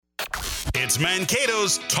It's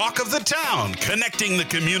Mankato's Talk of the Town, connecting the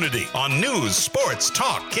community on News, Sports,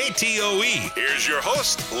 Talk, KTOE. Here's your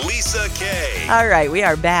host, Lisa Kay. All right, we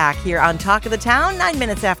are back here on Talk of the Town, 9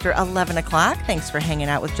 minutes after 11 o'clock. Thanks for hanging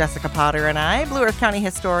out with Jessica Potter and I, Blue Earth County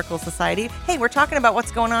Historical Society. Hey, we're talking about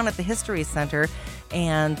what's going on at the History Center.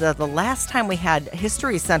 And the last time we had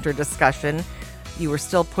History Center discussion, you were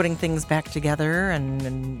still putting things back together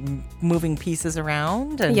and moving pieces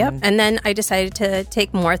around. Yep. And then I decided to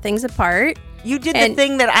take more things apart. You did the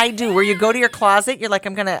thing that I do where you go to your closet. You're like,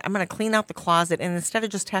 I'm gonna clean out the closet. And instead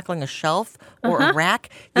of just tackling a shelf or a rack,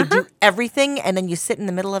 you do everything. And then you sit in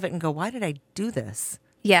the middle of it and go, why did I do this?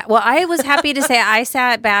 Yeah, well, I was happy to say I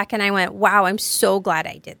sat back and I went, wow, I'm so glad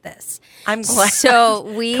I did this. I'm glad. So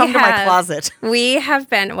Come to my closet. We have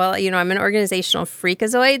been, well, I'm an organizational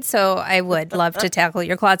freakazoid, so I would love to tackle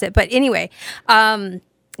your closet. But anyway,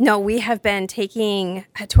 no, we have been taking,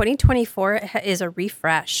 2024 is a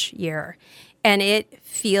refresh year, and it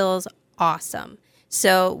feels awesome.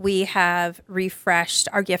 So we have refreshed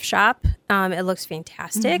our gift shop. It looks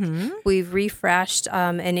fantastic. Mm-hmm. We've refreshed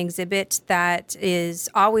an exhibit that is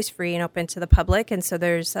always free and open to the public. And so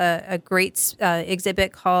there's a great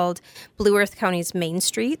exhibit called Blue Earth County's Main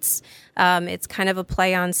Streets. It's kind of a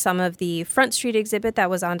play on some of the Front Street exhibit that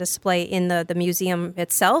was on display in the museum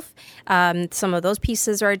itself. Some of those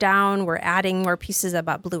pieces are down. We're adding more pieces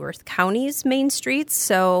about Blue Earth County's main streets.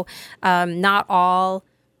 So not all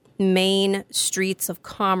main streets of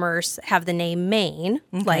commerce have the name Main,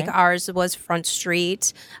 like ours was Front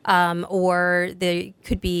Street, or they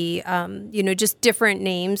could be, just different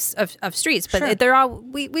names of streets. But they're all,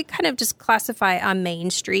 we kind of just classify on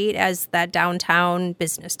Main Street as that downtown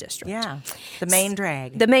business district. Yeah, the main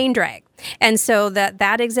drag. The main drag. And so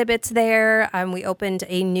that exhibit's there. We opened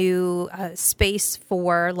a new space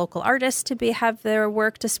for local artists to have their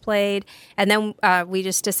work displayed. And then we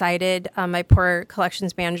just decided, my poor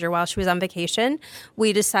collections manager, while she was on vacation,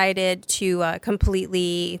 we decided to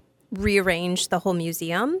completely rearrange the whole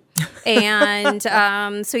museum. And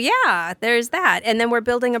so, yeah, there's that. And then we're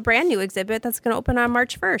building a brand new exhibit that's going to open on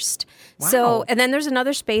March 1st. Wow. So, and then there's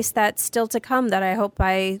another space that's still to come that I hope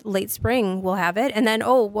by late spring we'll have it. And then,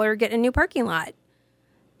 we're getting a new parking lot.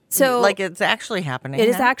 So, like, it's actually happening. It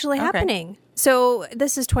is actually happening. So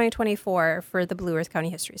this is 2024 for the Blue Earth County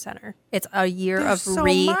History Center. It's a year of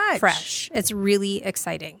refresh. It's really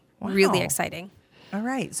exciting. Wow. Really exciting. All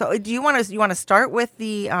right. So do you want to start with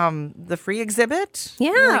the free exhibit?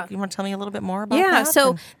 Yeah. You want to tell me a little bit more about that? Yeah.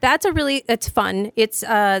 So that's it's fun. It's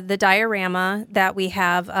the diorama that we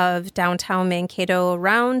have of downtown Mankato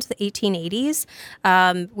around the 1880s.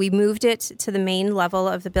 We moved it to the main level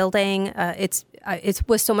of the building. It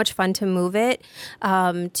was so much fun to move it,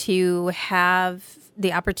 to have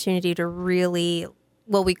the opportunity to really.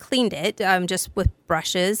 Well, we cleaned it just with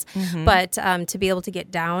brushes, but to be able to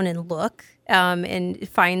get down and look and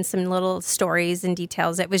find some little stories and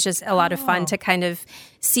details, it was just a lot of fun to kind of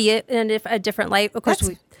see it in a different light. Of course,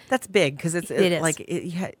 that's big because it is. Like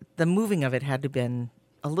the moving of it had to have been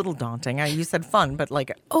a little daunting. You said fun, but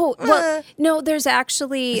like no, there's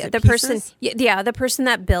actually the pieces? person. Yeah, the person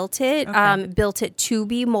that built it built it to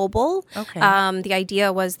be mobile. Okay. The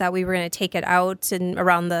idea was that we were going to take it out and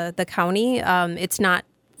around the county. It's not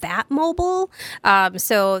that mobile,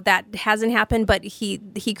 so that hasn't happened. But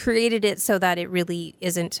he created it so that it really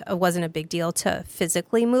wasn't a big deal to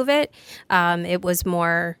physically move it. It was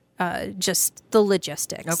more. Just the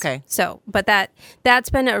logistics. Okay. So, but that's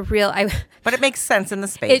been a real. But it makes sense in the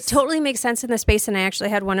space. It totally makes sense in the space. And I actually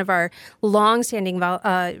had one of our longstanding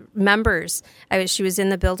members. She was in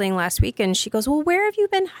the building last week, and she goes, "Well, where have you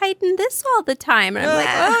been hiding this all the time?" And I'm like,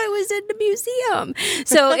 "Oh, I was in the museum."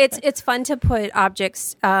 So it's fun to put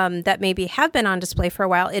objects that maybe have been on display for a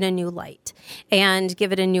while in a new light and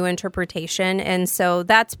give it a new interpretation. And so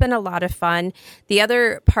that's been a lot of fun. The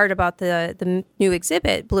other part about the new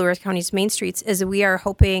exhibit, Blue Earth County's Main Streets, is we are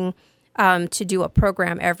hoping to do a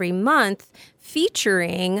program every month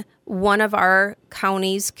featuring one of our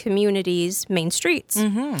county's community's main streets.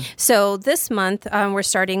 Mm-hmm. So this month we're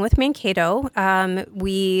starting with Mankato.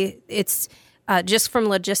 It's just from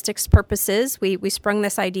logistics purposes, we sprung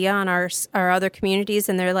this idea on our other communities,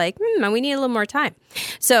 and they're like, we need a little more time.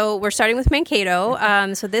 So we're starting with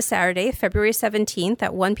Mankato. So this Saturday, February 17th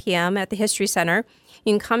at 1 p.m. at the History Center,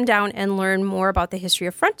 you can come down and learn more about the history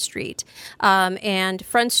of Front Street. And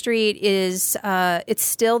Front Street is, it's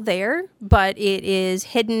still there, but it is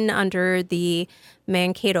hidden under the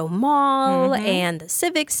Mankato Mall and the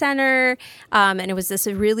Civic Center. And it was this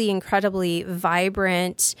really incredibly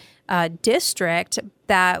vibrant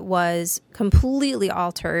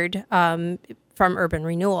from urban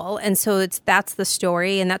renewal. And so that's the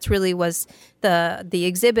story, and that's really was the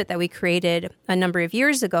exhibit that we created a number of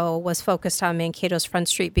years ago was focused on Mankato's Front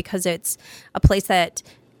Street because it's a place that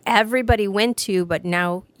everybody went to, but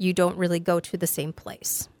now you don't really go to the same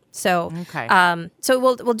place. So, so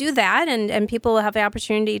we'll do that, and people will have the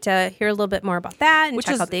opportunity to hear a little bit more about that and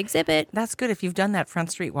check out the exhibit. That's good if you've done that Front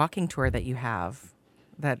Street walking tour that you have.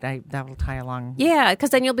 That will tie along. Yeah,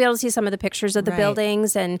 because then you'll be able to see some of the pictures of the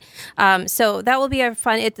buildings, and so that will be a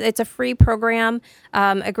fun. It's a free program,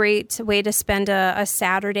 a great way to spend a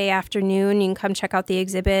Saturday afternoon. You can come check out the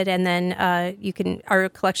exhibit, and then our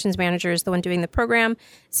collections manager is the one doing the program,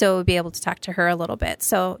 so we'll be able to talk to her a little bit.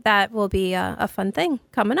 So that will be a fun thing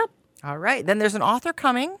coming up. All right, then there's an author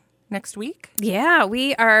coming next week. Yeah,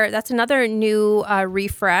 we are. That's another new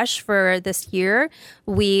refresh for this year.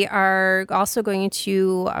 We are also going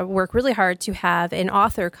to work really hard to have an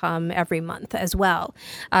author come every month as well.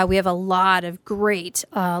 We have a lot of great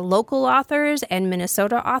local authors and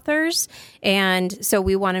Minnesota authors, and so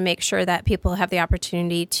we want to make sure that people have the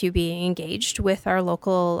opportunity to be engaged with our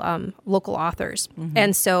local authors. Mm-hmm.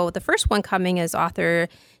 And so the first one coming is author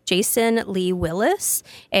Jason Lee Willis,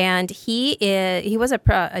 and he was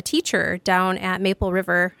a teacher down at Maple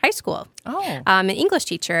River High School. An English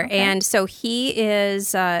teacher, and so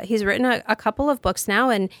he's written a couple of books now,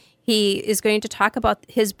 and he is going to talk about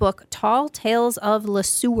his book, Tall Tales of Le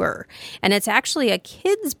Sueur. And it's actually a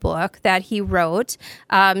kid's book that he wrote.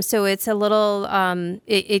 So it's a little,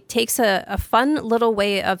 it takes a fun little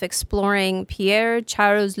way of exploring Pierre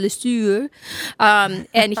Charles Le Sueur.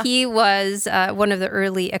 And he was one of the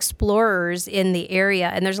early explorers in the area.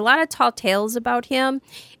 And there's a lot of tall tales about him.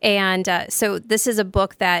 And so this is a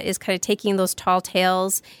book that is kind of taking those tall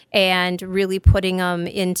tales and really putting them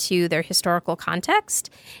into their historical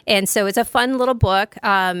context. And so it's a fun little book.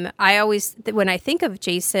 I always, when I think of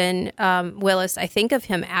Jason Willis, I think of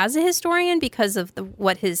him as a historian because of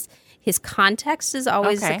what his context is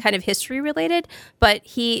always kind of history related, but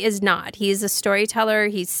he is not. He's a storyteller.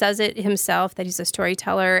 He says it himself that he's a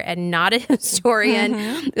storyteller and not a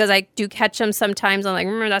historian, because I do catch him sometimes. I'm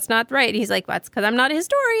like, that's not right. He's like, that's because I'm not a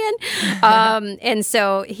historian. And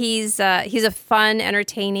so he's a fun,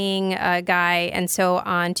 entertaining guy. And so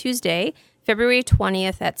on Tuesday, February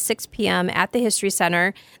 20th at 6 p.m. at the History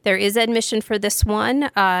Center. There is admission for this one,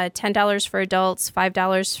 $10 for adults,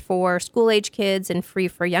 $5 for school-age kids, and free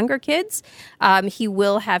for younger kids. He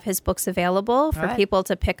will have his books available for people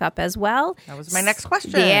to pick up as well. That was my next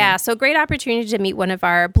question. Yeah, so great opportunity to meet one of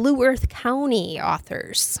our Blue Earth County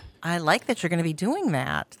authors. I like that you're going to be doing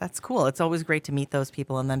that. That's cool. It's always great to meet those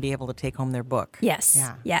people and then be able to take home their book. Yes.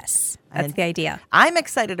 Yeah. Yes. That's the idea. I'm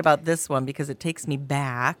excited about this one because it takes me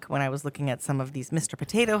back when I was looking at some of these Mr.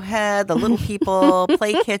 Potato Head, the Little People,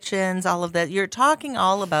 Play Kitchens, all of that. You're talking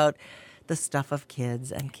all about the stuff of kids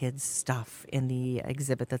and kids' stuff in the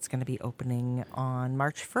exhibit that's going to be opening on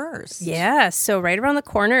March 1st. Yeah, so right around the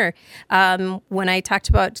corner. When I talked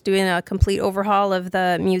about doing a complete overhaul of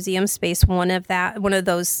the museum space, one of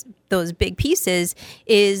those big pieces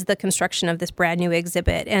is the construction of this brand new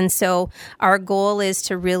exhibit. And so our goal is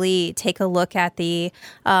to really take a look at the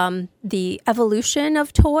evolution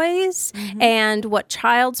of toys and what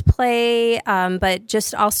child's play, but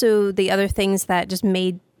just also the other things that just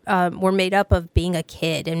were made up of being a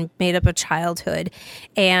kid and made up of childhood.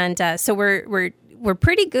 And so we're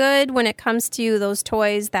pretty good when it comes to those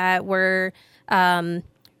toys that were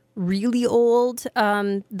really old.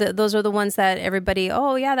 Those are the ones that everybody,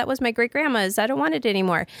 that was my great grandma's, I don't want it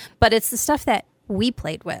anymore. But it's the stuff that we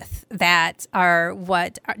played with that are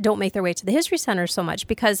what don't make their way to the History Center so much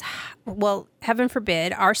because, well, heaven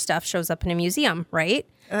forbid, our stuff shows up in a museum, right?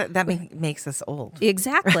 That makes us old.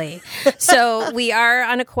 Exactly. So we are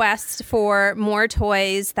on a quest for more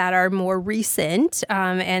toys that are more recent,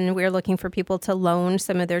 and we're looking for people to loan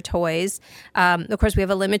some of their toys. Of course, we have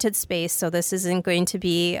a limited space, so this isn't going to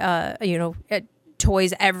be,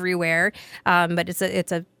 toys everywhere, but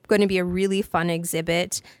it's going to be a really fun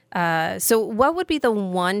exhibit. So what would be the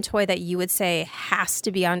one toy that you would say has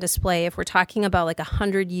to be on display if we're talking about like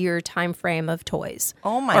 100-year time frame of toys?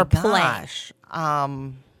 Oh my gosh.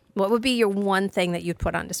 What would be your one thing that you'd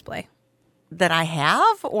put on display? That I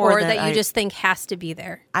have? Or that you just think has to be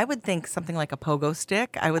there? I would think something like a pogo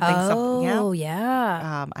stick. I would think something. Oh,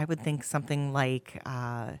 yeah. I would think something like,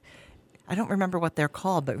 I don't remember what they're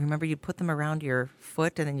called, but remember you'd put them around your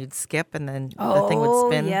foot and then you'd skip and then the thing would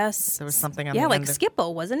spin? Yes. There was something on the like end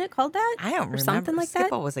Skippo, wasn't it called that? I don't remember. Something like Skippo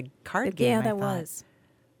that? was a card game, Yeah, that was.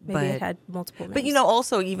 Maybe it had multiple names. But, you know,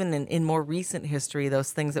 also even in more recent history,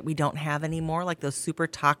 those things that we don't have anymore, like those super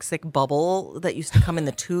toxic bubble that used to come in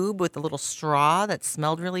the tube with the little straw that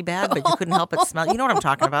smelled really bad, but you couldn't help but smell. You know what I'm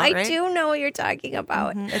talking about, right? I do know what you're talking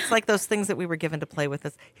about. Mm-hmm. It's like those things that we were given to play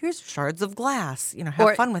with. Here's shards of glass. You know,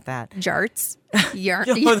 have fun with that. Jarts.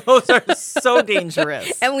 Those are so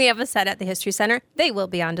dangerous. And we have a set at the History Center. They will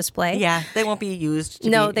be on display. Yeah, they won't be used.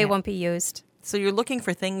 They won't be used. So you're looking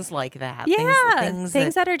for things like that. Yeah,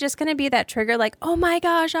 things that are just going to be that trigger, like, oh my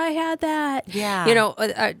gosh, I had that. Yeah. You know,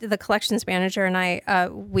 the collections manager and I,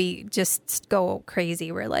 we just go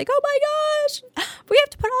crazy. We're like, oh my gosh, we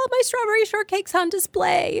have to put all of my strawberry shortcakes on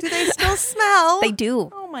display. Do they still smell? They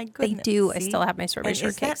do. Oh my goodness. They do. See? I still have my strawberry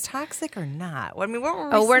shortcakes. Is that toxic or not? I mean, what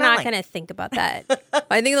were we we're not smelling? going to think about that.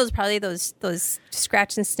 I think those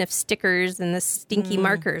scratch and sniff stickers and the stinky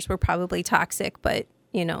markers were probably toxic, but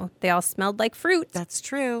you know, they all smelled like fruit. That's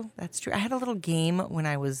true. That's true. I had a little game when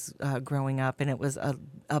I was growing up, and it was a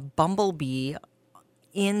bumblebee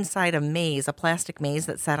inside a maze, a plastic maze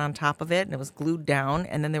that sat on top of it, and it was glued down.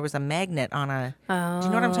 And then there was a magnet on a. Do you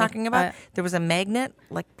know what I'm talking about? There was a magnet,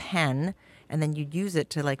 like pen, and then you'd use it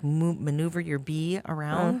to like maneuver your bee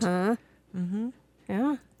around.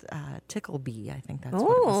 Yeah. Tickle bee, I think that's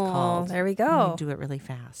what it was called. There we go. You do it really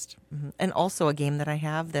fast. And also a game that I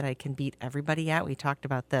have that I can beat everybody at, we talked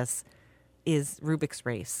about this, is Rubik's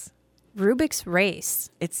Race. Rubik's Race.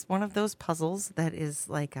 It's one of those puzzles that is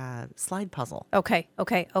like a slide puzzle. Okay.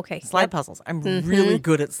 Slide puzzles. I'm really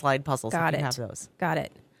good at slide puzzles. Got if it. you have those. Got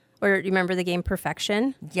it. Or you remember the game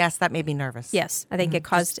Perfection? Yes, that made me nervous. Yes, I think it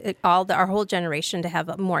caused our whole generation to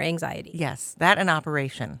have more anxiety. Yes, that and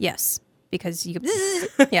Operation. Yes. Because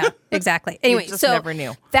yeah, exactly. Anyway, you just so never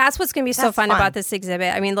knew. That's what's going to be so fun fun about this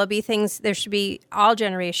exhibit. I mean, there'll be things, all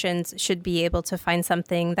generations should be able to find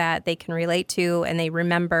something that they can relate to and they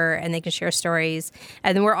remember and they can share stories.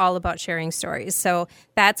 And then we're all about sharing stories. So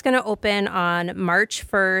that's going to open on March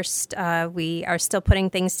 1st. We are still putting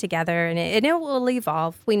things together and it will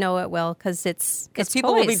evolve. We know it will because it's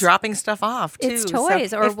people toys. will be dropping stuff off too. It's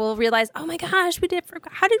toys. So or we'll realize, oh my gosh,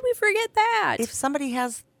 how did we forget that? If somebody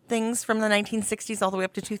has things from the 1960s all the way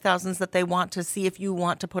up to 2000s that they want to see if you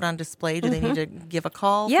want to put on display, do they need to give a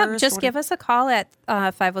call first? Just give us a call at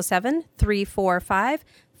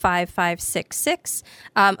 507-345-5566.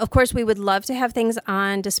 Of course, we would love to have things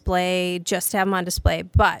on display, just to have them on display.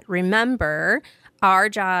 But remember, our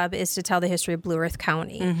job is to tell the history of Blue Earth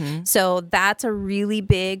County. So that's a really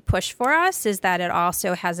big push for us, is that it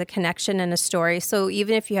also has a connection and a story. So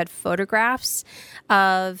even if you had photographs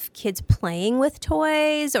of kids playing with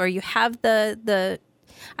toys, or you have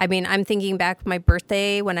I'm thinking back to my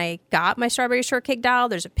birthday when I got my strawberry shortcake doll.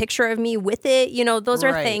 There's a picture of me with it. You know, those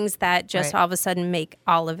are things that just all of a sudden make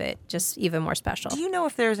all of it just even more special. Do you know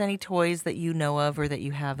if there's any toys that you know of or that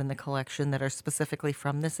you have in the collection that are specifically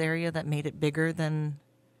from this area that made it bigger than,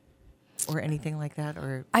 or anything like that?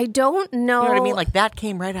 Or I don't know. You know what I mean? Like that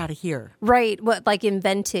came right out of here. Right. Like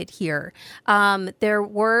invented here. There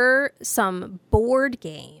were some board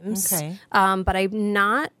games. Okay. But I'm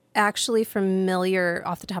not actually familiar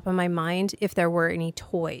off the top of my mind if there were any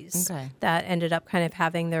toys that ended up kind of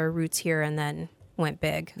having their roots here and then went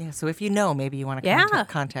big. Yeah, so if you know, maybe you want to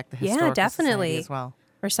contact the Historical Society as well.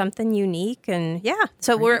 Or something unique, and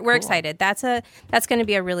so we're excited. That's going to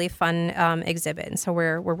be a really fun exhibit, and so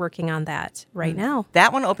we're working on that right now.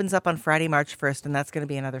 That one opens up on Friday, March 1st, and that's going to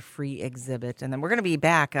be another free exhibit. And then we're going to be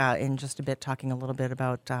back in just a bit talking a little bit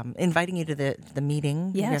about inviting you to the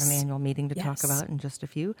meeting. Yes. We've got an annual meeting to talk about in just a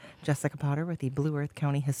few. Jessica Potter with the Blue Earth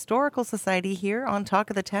County Historical Society here on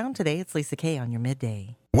Talk of the Town today. It's Lisa Kay on your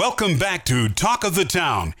midday. Welcome back to Talk of the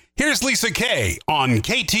Town. Here's Lisa Kay on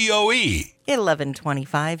KTOE.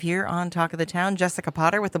 11:25 here on Talk of the Town. Jessica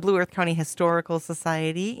Potter with the Blue Earth County Historical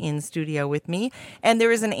Society in studio with me. And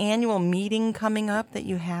there is an annual meeting coming up that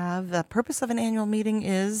you have. The purpose of an annual meeting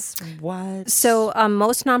is what? So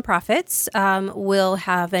most nonprofits will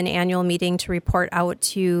have an annual meeting to report out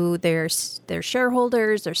to their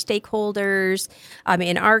shareholders, their stakeholders.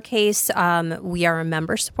 In our case, we are a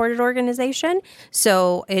member-supported organization.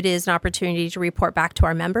 So it is an opportunity to report back to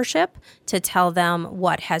our membership, to tell them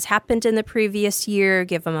what has happened in the previous year,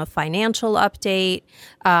 give them a financial update,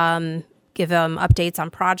 give them updates on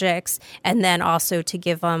projects, and then also to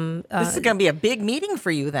give them... this is going to be a big meeting for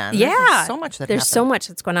you then. Yeah. There's so much There's so much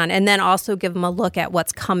that's going on. And then also give them a look at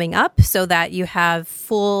what's coming up so that you have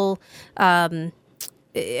full...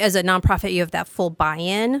 as a nonprofit, you have that full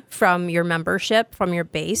buy-in from your membership, from your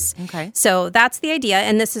base. Okay. So that's the idea.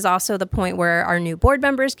 And this is also the point where our new board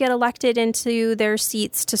members get elected into their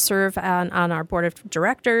seats to serve on our board of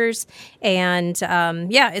directors. And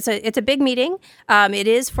it's a big meeting. It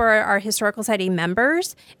is for our Historical Society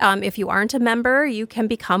members. If you aren't a member, you can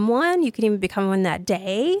become one. You can even become one that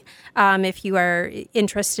day if you are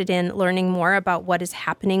interested in learning more about what is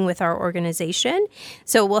happening with our organization.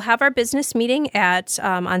 So we'll have our business meeting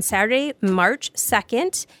on Saturday, March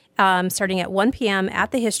 2nd, starting at 1 p.m.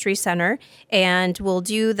 at the History Center. And we'll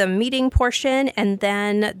do the meeting portion, and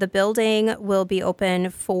then the building will be open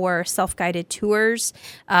for self-guided tours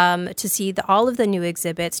to see all of the new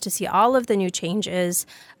exhibits, to see all of the new changes.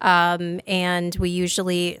 And we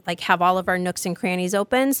usually have all of our nooks and crannies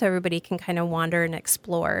open so everybody can kind of wander and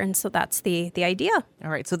explore. And so that's the idea. All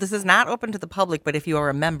right. So this is not open to the public, but if you are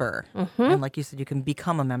a member, and like you said, you can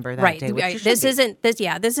become a member that day. Right. This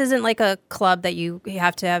isn't like a club that you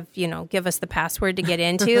have to have, give us the password to get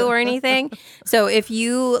into or anything. So if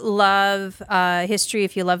you love history,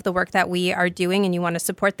 if you love the work that we are doing and you want to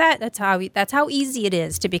support that, that's how easy it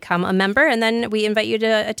is to become a member. And then we invite you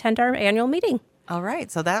to attend our annual meeting. All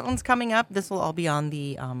right, so that one's coming up. This will all be on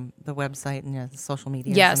the website and the social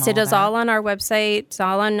media. Yes, it is all on our website. It's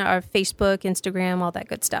all on our Facebook, Instagram, all that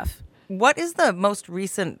good stuff. What is the most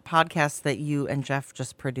recent podcast that you and Jeff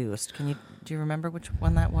just produced? Do you remember which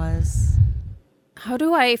one that was? How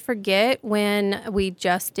do I forget when we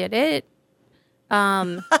just did it?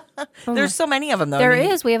 There's so many of them, though. There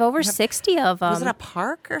is. We have over 60 of them. Was it a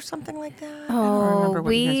park or something like that? Oh,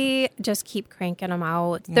 we just keep cranking them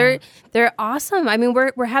out. Yeah. They're awesome. I mean,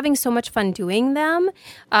 we're having so much fun doing them.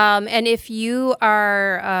 And if you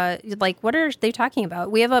are what are they talking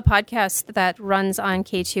about? We have a podcast that runs on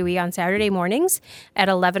K2E on Saturday mornings at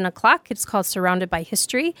 11 o'clock. It's called Surrounded by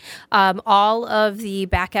History. All of the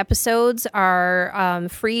back episodes are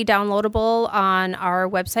free, downloadable on our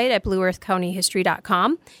website at blueearthcountyhistory.com.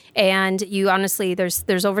 And you honestly,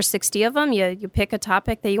 there's over 60 of them. You pick a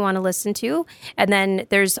topic that you want to listen to, and then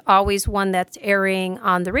there's always one that's airing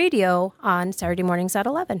on the radio on Saturday mornings at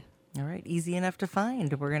 11. All right, easy enough to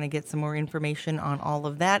find. We're going to get some more information on all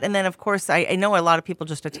of that. And then, of course, I know a lot of people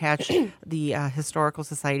just attach the Historical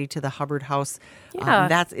Society to the Hubbard House.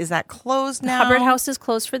 Yeah. Is that closed now? The Hubbard House is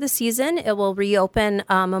closed for the season. It will reopen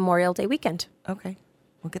Memorial Day weekend. Okay.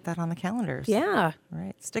 We'll get that on the calendars. Yeah. All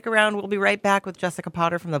right. Stick around. We'll be right back with Jessica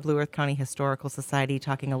Potter from the Blue Earth County Historical Society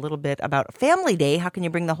talking a little bit about Family Day. How can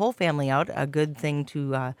you bring the whole family out? A good thing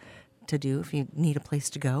to do if you need a place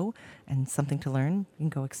to go and something to learn. You can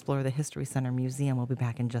go explore the History Center Museum. We'll be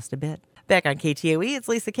back in just a bit. Back on KTOE, it's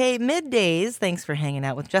Lisa K. Middays. Thanks for hanging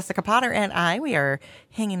out with Jessica Potter and I. We are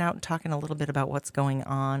hanging out and talking a little bit about what's going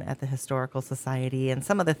on at the Historical Society, and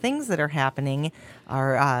some of the things that are happening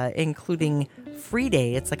are including Free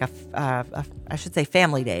Day. It's like I should say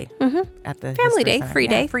Family Day at the Family Day, Center. Free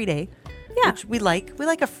Day. Free Day. Yeah. Which we like. We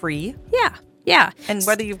like a free. Yeah. Yeah. And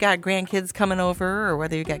whether you've got grandkids coming over or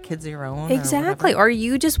whether you've got kids of your own. Exactly. Or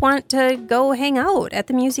you just want to go hang out at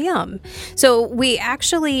the museum. So we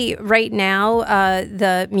actually, right now,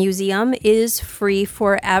 the museum is free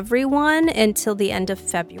for everyone until the end of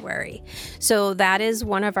February. So that is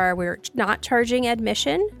we're not charging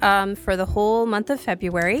admission for the whole month of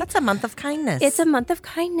February. That's a month of kindness. It's a month of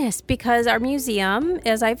kindness because our museum,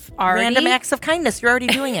 as I've already... Random acts of kindness. You're already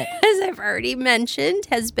doing it. As I've already mentioned,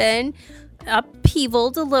 has been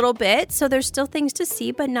upheavaled a little bit, so there's still things to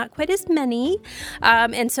see, but not quite as many.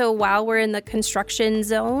 And so while we're in the construction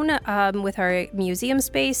zone with our museum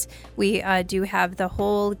space, we do have the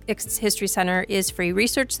whole History Center is free.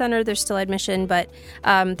 Research Center, there's still admission, but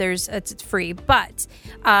it's free. But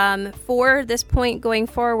for this point going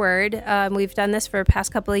forward, we've done this for the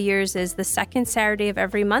past couple of years, is the second Saturday of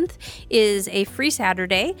every month is a free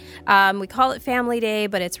Saturday. We call it Family Day,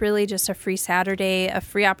 but it's really just a free Saturday, a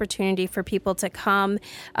free opportunity for people to come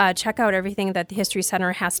check out everything that the History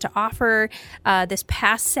Center has to offer. This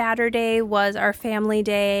past Saturday was our Family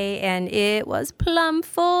Day, and it was plumb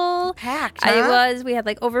full. Packed, huh? We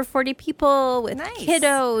had over 40 people with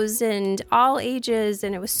kiddos and all ages,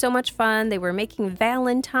 and it was so much fun. They were making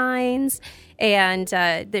Valentines. And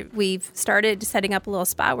we've started setting up a little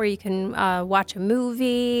spot where you can watch a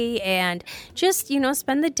movie and just,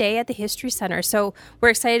 spend the day at the History Center. So we're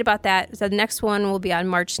excited about that. So the next one will be on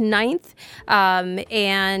March 9th.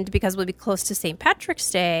 And because we'll be close to St.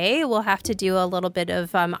 Patrick's Day, we'll have to do a little bit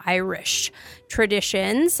of Irish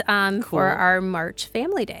traditions for our March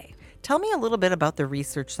Family Day. Tell me a little bit about the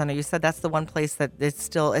Research Center. You said that's the one place that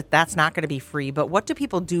that's not going to be free, but what do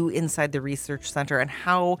people do inside the Research Center, and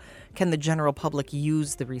how can the general public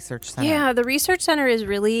use the Research Center? Yeah, the Research Center is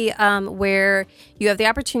really where you have the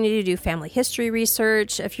opportunity to do family history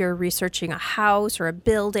research. If you're researching a house or a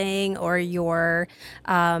building or your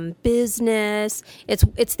business,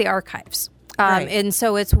 it's the archives. Right. And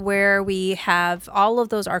so it's where we have all of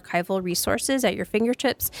those archival resources at your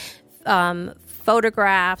fingertips,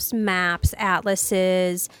 photographs, maps,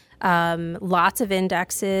 atlases, lots of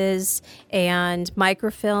indexes, and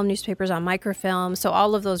microfilm, newspapers on microfilm. So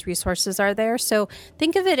all of those resources are there. So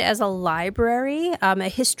think of it as a library, a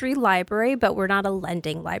history library, but we're not a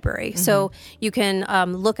lending library. So you can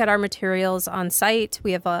look at our materials on site.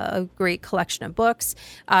 We have a great collection of books.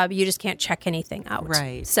 You just can't check anything out.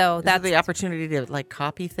 Right. So that's the opportunity to like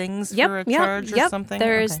copy things for a charge or something?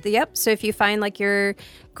 So if you find like your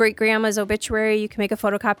great grandma's obituary, you can make a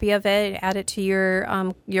photocopy of it, add it to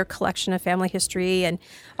your collection of family history and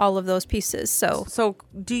all of those pieces. So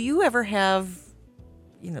do you ever have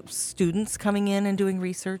students coming in and doing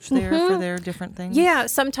research there for their different things? Yeah,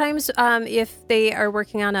 sometimes if they are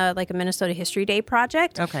working on a Minnesota History Day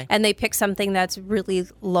project, and they pick something that's really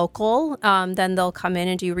local, then they'll come in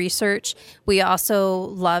and do research. We also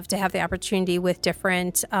love to have the opportunity with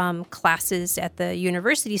different classes at the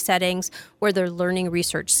university settings where they're learning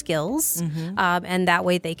research skills, and that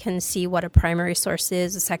way they can see what a primary source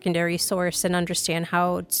is, a secondary source, and understand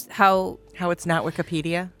how it's not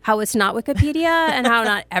Wikipedia, and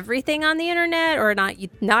how not everything on the internet, or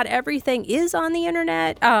not everything is on the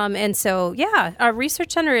internet. And so, our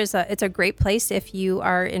Research Center it's a great place if you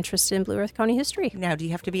are interested in Blue Earth County history. Now, do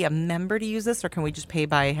you have to be a member to use this, or can we just pay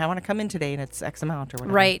by, I want to come in today and it's X amount or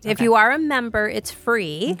whatever? Right. Okay. If you are a member, it's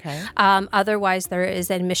free. Okay. Otherwise, there is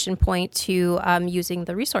an admission point to using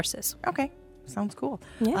the resources. Okay. Sounds cool.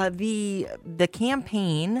 Yeah. The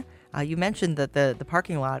campaign, you mentioned that the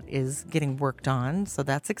parking lot is getting worked on, so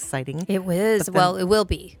that's exciting. It is. Well, it will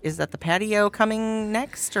be. Is that the patio coming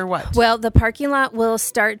next or what? Well, the parking lot will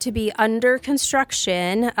start to be under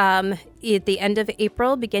construction at the end of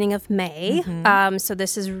April, beginning of May. So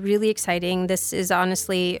this is really exciting. This is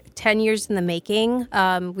honestly 10 years in the making.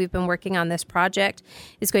 We've been working on this project.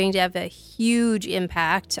 It's going to have a huge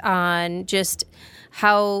impact on just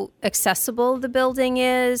how accessible the building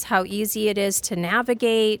is, how easy it is to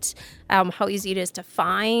navigate, how easy it is to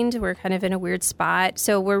find. We're kind of in a weird spot.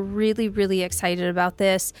 So we're really, really excited about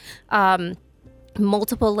this.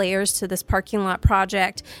 Multiple layers to this parking lot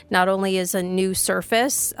project. Not only is a new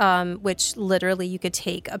surface, which literally you could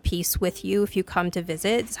take a piece with you if you come to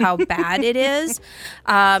visit. It's how bad it is.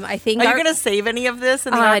 I think. Are you going to save any of this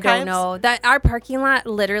in the archives? I don't know. That our parking lot,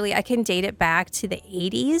 literally, I can date it back to the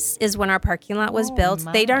 80s is when our parking lot was built.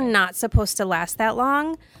 They are not supposed to last that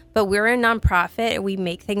long. But we're a nonprofit, and we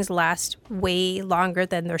make things last way longer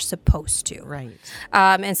than they're supposed to. Right.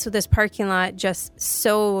 And so this parking lot just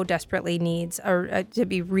so desperately needs to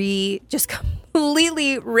be just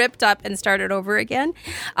completely ripped up and started over again.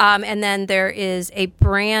 And then there's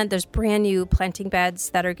brand new planting beds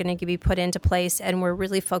that are going to be put into place, and we're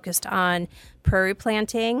really focused on prairie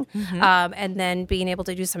planting, and then being able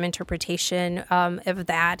to do some interpretation of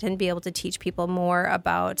that and be able to teach people more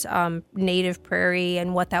about native prairie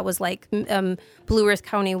and what that was like. Blue Earth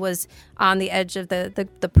County was on the edge of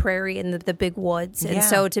the prairie and the big woods, and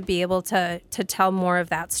so to be able to tell more of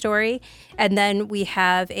that story. And then we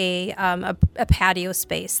have a patio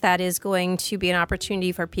space that is going to be an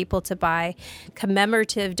opportunity for people to buy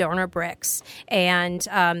commemorative donor bricks, and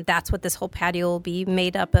that's what this whole patio will be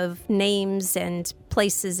made up of, names and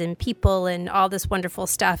places and people and all this wonderful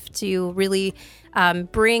stuff to really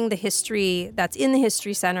bring the history that's in the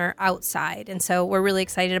History Center outside. And so we're really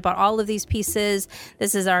excited about all of these pieces.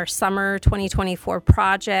 This is our summer 2024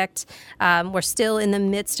 project. We're still in the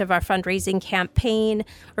midst of our fundraising campaign.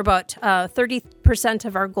 We're about 30%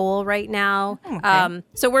 of our goal right now. Okay.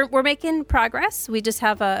 So we're making progress. We just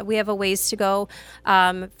have a ways to go.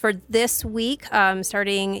 For this week,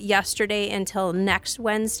 starting yesterday until next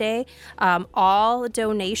Wednesday, all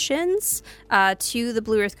donations to the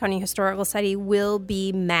Blue Earth County Historical Society will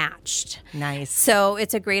be matched. Nice. So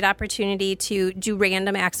it's a great opportunity to do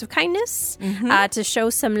random acts of kindness, to show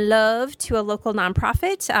some love to a local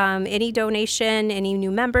nonprofit. Any donation, any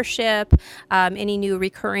new membership, any new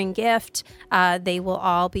recurring gift, they will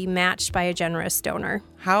all be matched by a generous donor.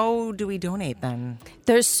 How do we donate then?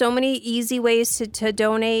 There's so many easy ways to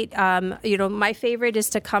donate. My favorite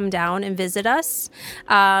is to come down and visit us,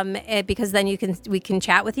 because then we can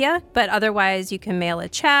chat with you. But otherwise, you can mail a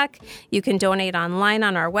check. You can donate online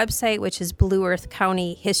on our website, which is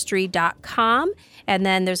blueearthcountyhistory.com. And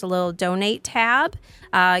then there's a little donate tab.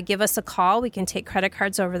 Give us a call. We can take credit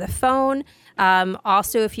cards over the phone.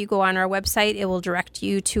 Also, if you go on our website, it will direct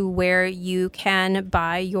you to where you can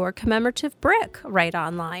buy your commemorative brick right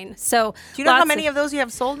online. So, do you know how many of those you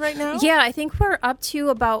have sold right now? Yeah, I think we're up to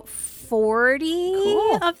about 40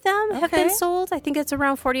 of them have been sold. I think it's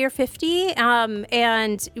around 40 or 50.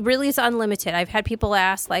 And really it's unlimited. I've had people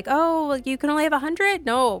ask like, oh, well, you can only have 100?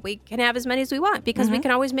 No, we can have as many as we want because we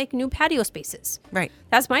can always make new patio spaces. Right.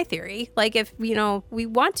 That's my theory. Like if, we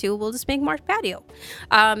want to, we'll just make more patio.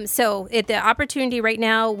 So the opportunity right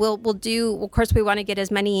now, we'll do, of course, we want to get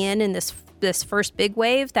as many in this first big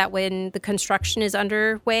wave that when the construction is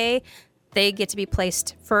underway, they get to be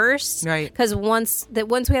placed first, right? Because once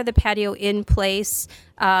we have the patio in place,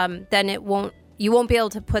 then you won't be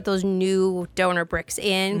able to put those new donor bricks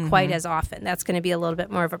in quite as often. That's going to be a little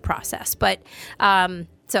bit more of a process, but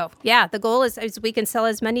so yeah, the goal is we can sell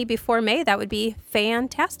as many before May. That would be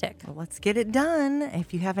fantastic. Well, let's get it done.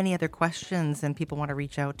 If you have any other questions and people want to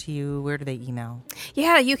reach out to you, where do they email?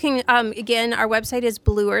 Yeah, you can, again, our website is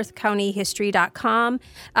blueearthcountyhistory.com.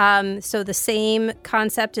 So the same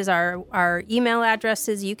concept as our email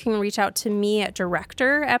addresses. You can reach out to me at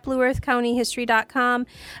director@blueearthcountyhistory.com.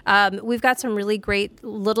 We've got some really great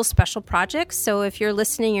little special projects. So if you're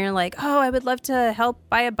listening, you're like, oh, I would love to help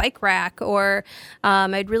buy a bike rack, or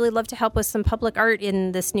I'd really love to help with some public art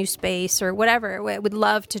in this new space or whatever. I would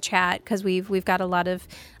love to chat because we've got a lot of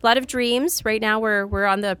dreams. Right now we're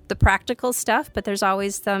on the practical stuff, but there's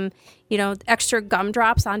always some extra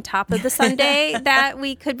gumdrops on top of the sundae that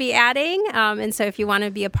we could be adding. And so if you want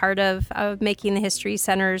to be a part of making the History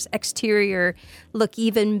Center's exterior look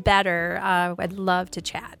even better, I'd love to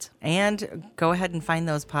chat. And go ahead and find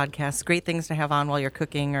those podcasts. Great things to have on while you're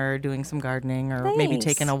cooking or doing some gardening or maybe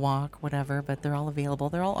taking a walk, whatever. But they're all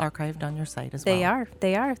available. They're all archived on your site as well.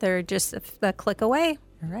 They are. They're just a click away.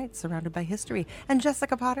 All right, surrounded by history. And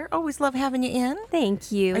Jessica Potter, always love having you in.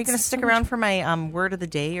 Thank you. Are you going to stick around for my word of the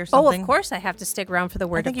day or something? Oh, of course I have to stick around for the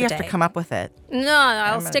word of the day. I think you have to come up with it. No,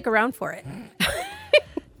 I'll stick around for it.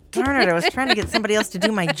 Darn it, I was trying to get somebody else to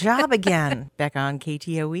do my job again. Back on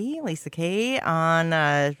KTOE, Lisa K.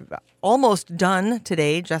 on almost done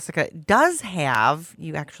today. Jessica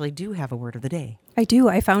you actually do have a word of the day. I do.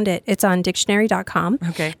 I found it. It's on dictionary.com.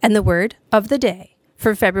 Okay. And the word of the day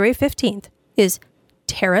for February 15th is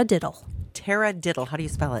taradiddle. Taradiddle. How do you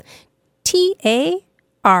spell it? Taradiddle.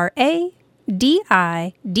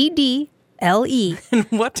 And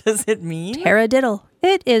what does it mean? Taradiddle.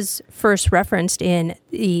 It is first referenced in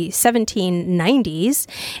the 1790s,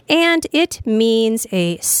 and it means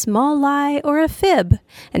a small lie or a fib.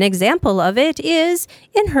 An example of it is,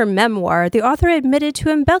 in her memoir, the author admitted to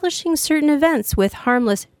embellishing certain events with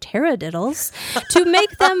harmless taradiddles to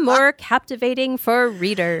make them more captivating for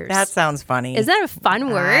readers. That sounds funny. Isn't that a fun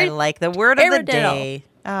word? I like the word of the day.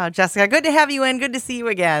 Oh, Jessica, good to have you in. Good to see you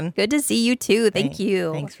again. Good to see you, too. Thank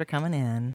you. Thanks for coming in.